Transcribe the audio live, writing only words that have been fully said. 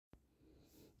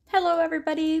Hello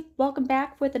everybody, welcome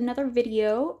back with another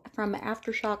video from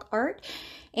Aftershock Art,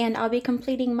 and I'll be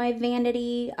completing my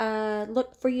Vanity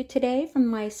look for you today from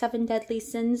my 7 Deadly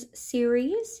Sins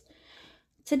series.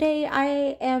 Today I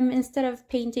am, instead of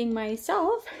painting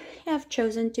myself, have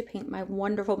chosen to paint my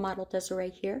wonderful model Desiree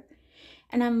here.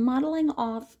 And I'm modeling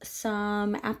off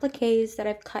some appliques that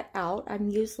I've cut out. I'm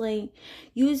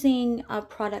using a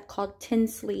product called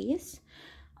Tinsley's.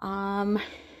 I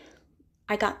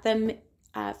got them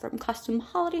from Custom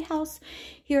Holiday House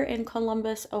here in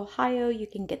Columbus, Ohio. You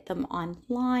can get them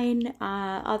online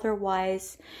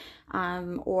otherwise,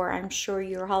 or I'm sure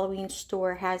your Halloween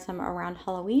store has them around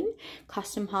Halloween.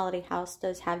 Custom Holiday House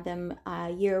does have them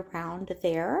year-round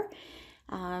there.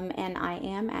 And I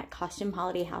am at Custom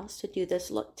Holiday House to do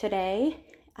this look today.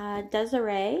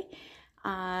 Desiree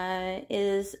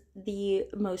is the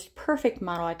most perfect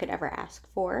model I could ever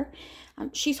ask for.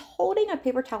 She's holding a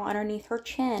paper towel underneath her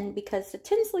chin because the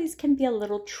Tinsley's can be a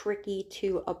little tricky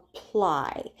to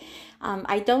apply.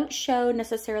 I don't show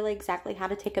necessarily exactly how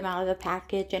to take them out of the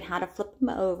package and how to flip them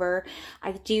over.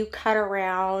 I do cut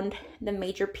around the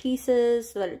major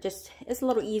pieces so that it just is a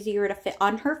little easier to fit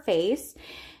on her face.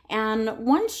 And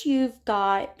once you've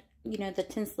got, you know, the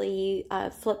Tinsley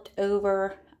flipped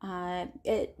over,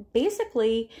 it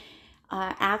basically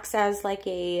acts as like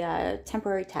a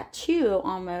temporary tattoo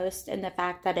almost, in the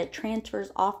fact that it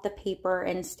transfers off the paper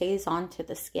and stays onto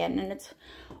the skin. And it's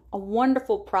a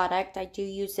wonderful product. I do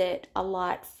use it a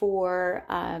lot for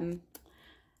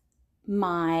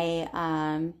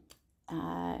my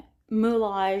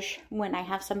moulage when I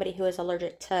have somebody who is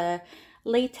allergic to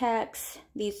latex.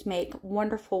 These make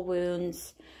wonderful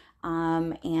wounds.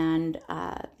 And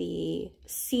the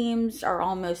seams are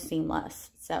almost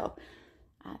seamless. So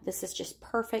this is just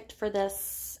perfect for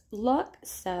this look.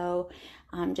 So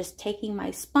I'm just taking my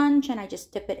sponge and I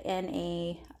just dip it in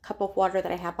a cup of water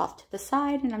that I have off to the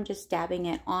side, and I'm just dabbing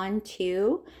it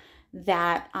onto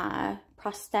that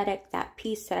prosthetic, that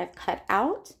piece that I've cut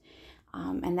out.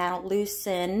 And that'll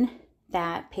loosen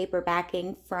that paper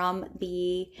backing from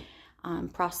the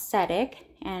prosthetic.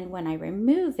 And when I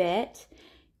remove it,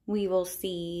 we will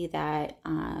see that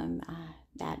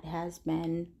that has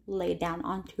been laid down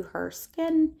onto her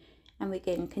skin, and we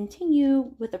can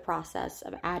continue with the process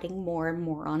of adding more and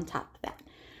more on top of that.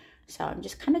 So I'm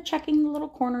just kind of checking the little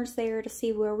corners there to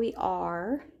see where we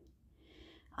are.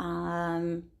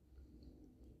 And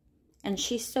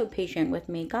she's so patient with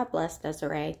me. God bless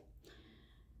Desiree.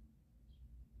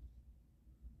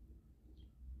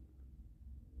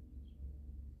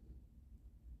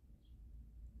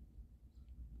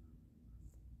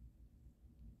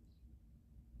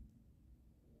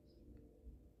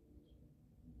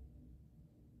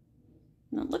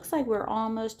 And it looks like we're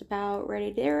almost about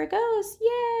ready. There it goes.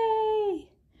 Yay!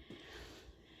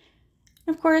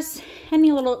 Of course,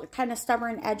 any little kind of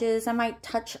stubborn edges, I might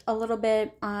touch a little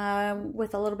bit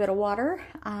with a little bit of water.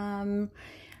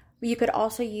 You could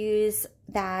also use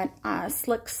that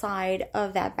slick side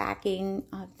of that backing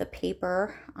of the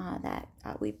paper that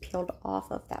we peeled off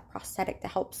of that prosthetic to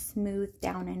help smooth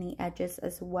down any edges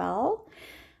as well.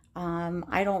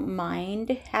 I don't mind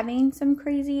having some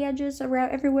crazy edges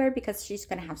around everywhere because she's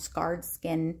going to have scarred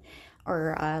skin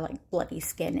or like bloody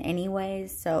skin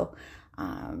anyways. So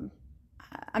I'm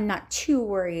not too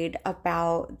worried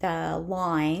about the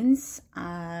lines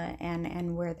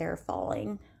and where they're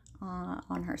falling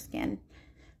on her skin.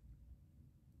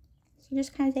 So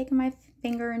just kind of taking my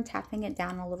finger and tapping it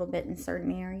down a little bit in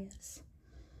certain areas.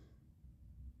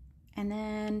 And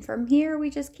then from here, we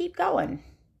just keep going.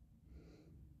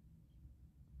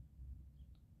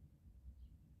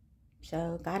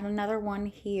 So got another one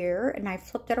here, and I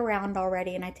flipped it around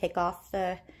already, and I take off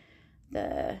the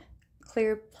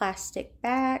clear plastic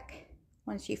back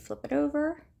once you flip it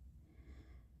over.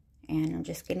 And I'm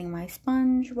just getting my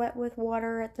sponge wet with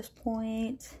water at this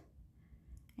point.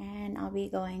 And I'll be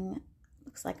going,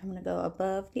 looks like I'm going to go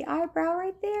above the eyebrow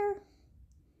right there.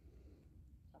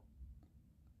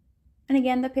 And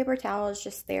again, the paper towel is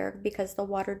just there because the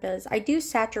water does, I do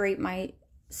saturate my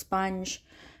sponge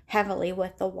heavily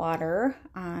with the water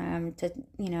to,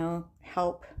 you know,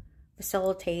 help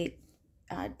facilitate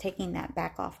taking that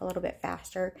back off a little bit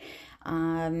faster.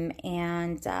 And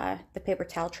the paper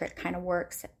towel trick kind of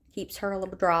works. It keeps her a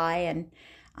little dry, and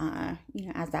you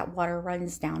know, as that water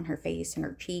runs down her face and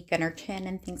her cheek and her chin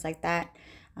and things like that,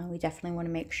 we definitely want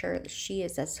to make sure that she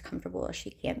is as comfortable as she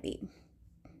can be.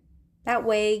 That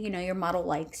way, you know, your model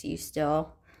likes you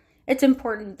still. It's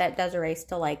important that Desiree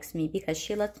still likes me because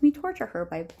she lets me torture her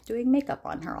by doing makeup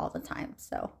on her all the time.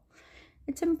 So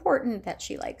it's important that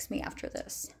she likes me after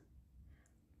this.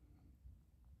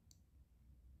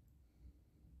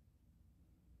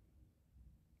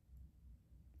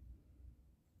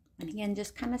 And again,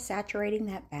 just kind of saturating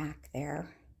that back there.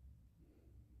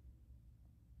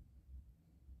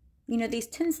 You know, these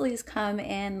Tinsleys come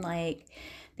in like,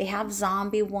 they have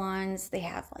zombie ones, they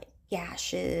have like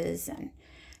gashes and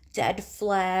dead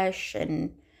flesh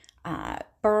and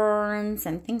burns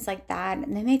and things like that.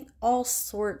 And they make all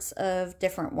sorts of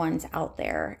different ones out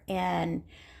there. And,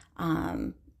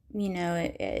 you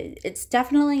know, it's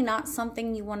definitely not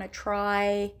something you want to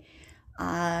try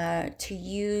to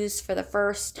use for the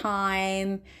first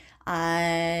time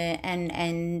and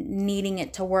needing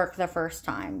it to work the first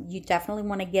time. You definitely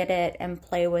want to get it and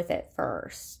play with it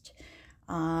first.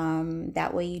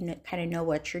 That way you kind of know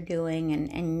what you're doing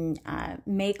and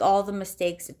make all the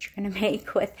mistakes that you're going to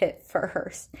make with it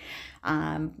first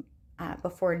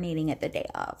before needing it the day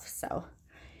of. So,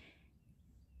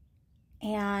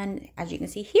 and as you can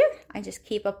see here, I just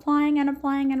keep applying and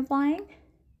applying and applying.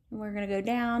 And we're going to go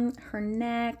down her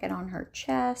neck and on her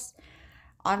chest.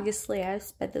 Obviously, I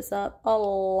sped this up a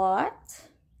lot.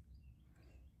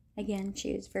 Again, she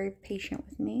is very patient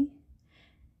with me.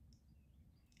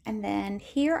 And then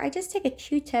here, I just take a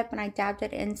Q-tip and I dabbed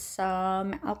it in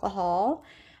some alcohol.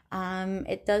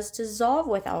 It does dissolve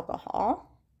with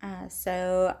alcohol.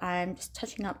 So I'm just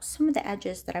touching up some of the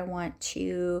edges that I want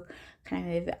to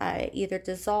kind of either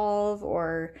dissolve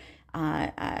or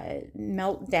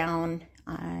melt down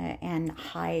and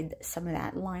hide some of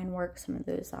that line work, some of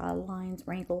those lines,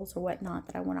 wrinkles, or whatnot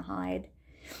that I want to hide.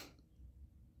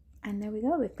 And there we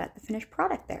go. We've got the finished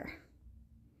product there.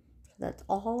 So that's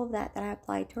all of that I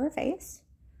applied to her face.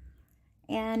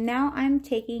 And now I'm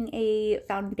taking a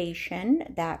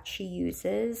foundation that she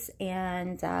uses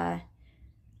and kind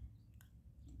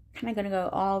of going to go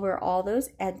over all those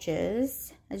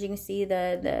edges. As you can see,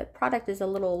 the product is a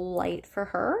little light for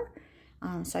her.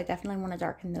 So I definitely want to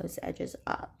darken those edges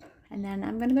up. And then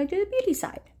I'm going to go do the beauty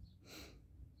side.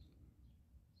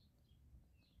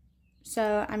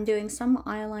 So I'm doing some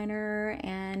eyeliner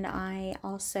and I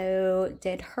also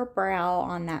did her brow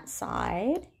on that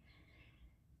side.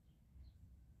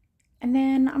 And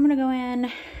then I'm going to go in,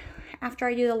 after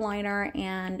I do the liner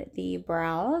and the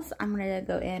brows, I'm going to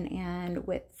go in and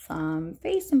with some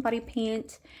face and body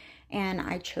paint. And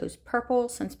I chose purple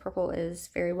since purple is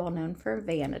very well known for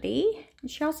Vanity.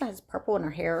 And she also has purple in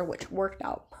her hair, which worked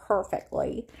out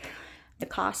perfectly. The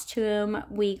costume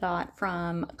we got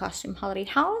from Costume Holiday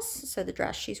House. So the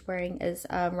dress she's wearing is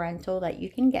a rental that you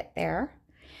can get there.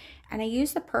 And I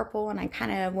used the purple and I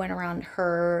kind of went around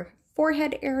her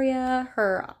forehead area,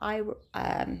 her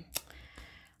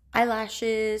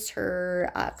eyelashes,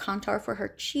 her contour for her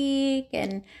cheek,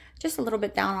 and just a little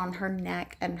bit down on her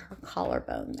neck and her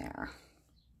collarbone there.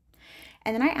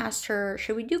 And then I asked her,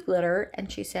 should we do glitter?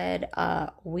 And she said,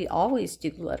 we always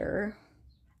do glitter.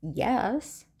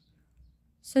 Yes.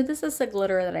 So this is the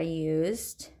glitter that I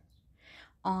used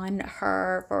on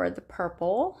her for the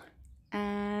purple.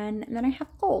 And then I have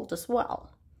gold as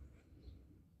well.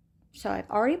 So I've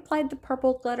already applied the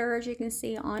purple glitter, as you can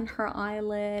see, on her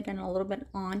eyelid and a little bit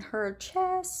on her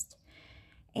chest.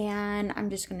 And I'm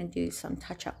just going to do some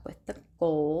touch up with the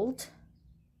gold.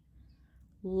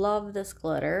 Love this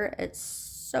glitter. It's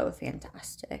so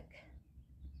fantastic.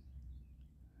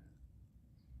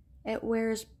 It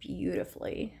wears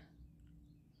beautifully.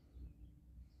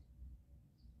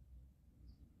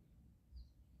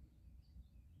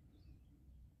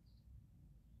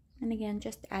 And again,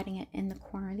 just adding it in the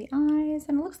corner of the eyes.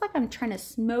 And it looks like I'm trying to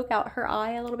smoke out her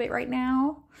eye a little bit right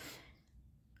now.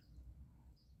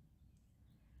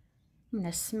 I'm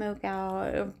going to smoke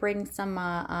out, bring some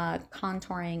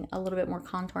contouring, a little bit more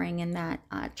contouring in that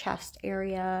chest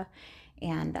area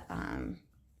and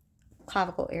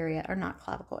clavicle area, or not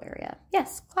clavicle area.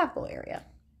 Yes, clavicle area.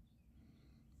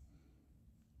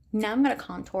 Now I'm going to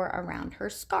contour around her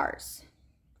scars.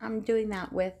 I'm doing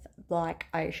that with black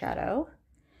eyeshadow.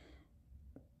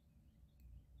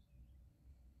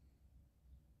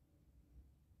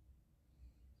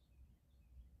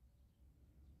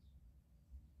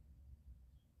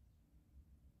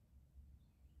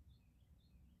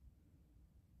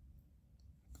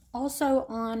 Also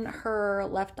on her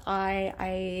left eye,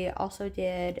 I also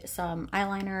did some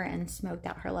eyeliner and smoked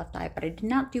out her left eye, but I did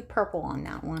not do purple on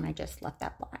that one. I just left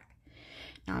that black.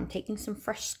 Now I'm taking some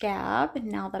fresh scab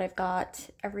now that I've got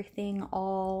everything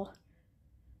all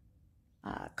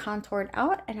contoured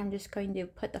out, and I'm just going to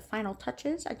put the final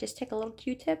touches. I just take a little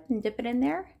Q-tip and dip it in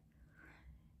there.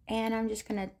 And I'm just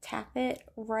going to tap it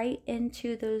right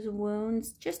into those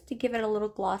wounds just to give it a little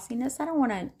glossiness. I don't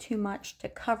want too much to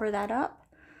cover that up.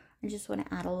 I just want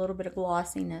to add a little bit of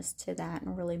glossiness to that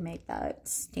and really make that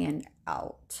stand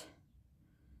out.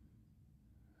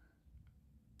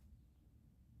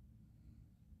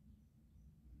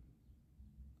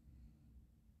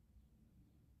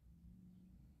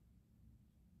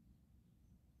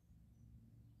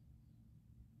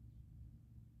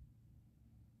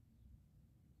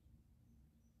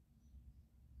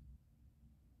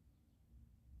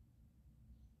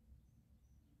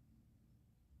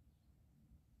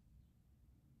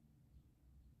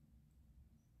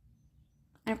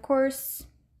 And of course,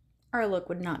 our look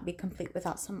would not be complete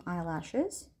without some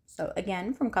eyelashes. So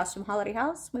again, from Custom Holiday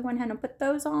House, we went ahead and put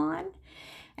those on.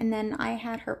 And then I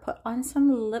had her put on some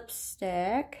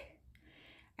lipstick.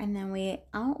 And then we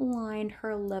outlined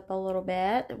her lip a little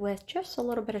bit with just a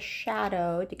little bit of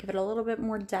shadow to give it a little bit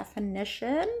more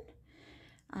definition.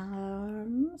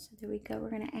 So there we go. We're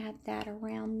going to add that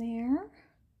around there.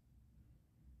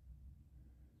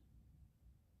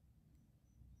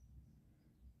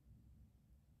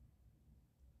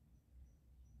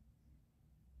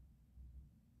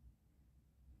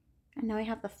 And now we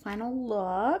have the final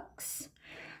looks.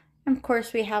 And of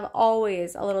course, we have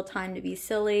always a little time to be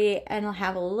silly and I'll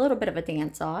have a little bit of a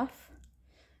dance off.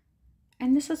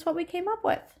 And this is what we came up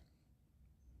with.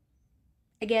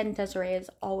 Again, Desiree is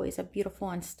always a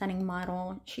beautiful and stunning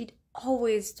model. She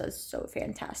always does so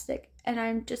fantastic. And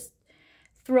I'm just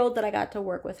thrilled that I got to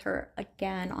work with her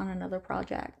again on another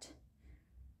project.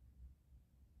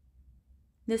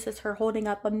 This is her holding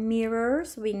up a mirror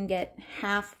so we can get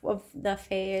half of the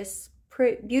face,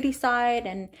 beauty side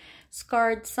and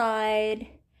scarred side.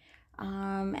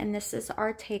 And this is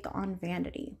our take on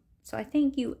Vanity. So I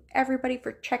thank you everybody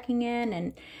for checking in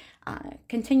and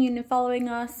continuing following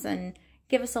us, and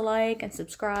give us a like and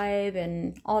subscribe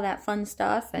and all that fun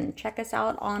stuff, and check us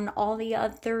out on all the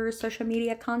other social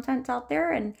media contents out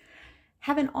there, and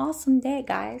have an awesome day,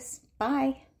 guys.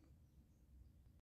 Bye.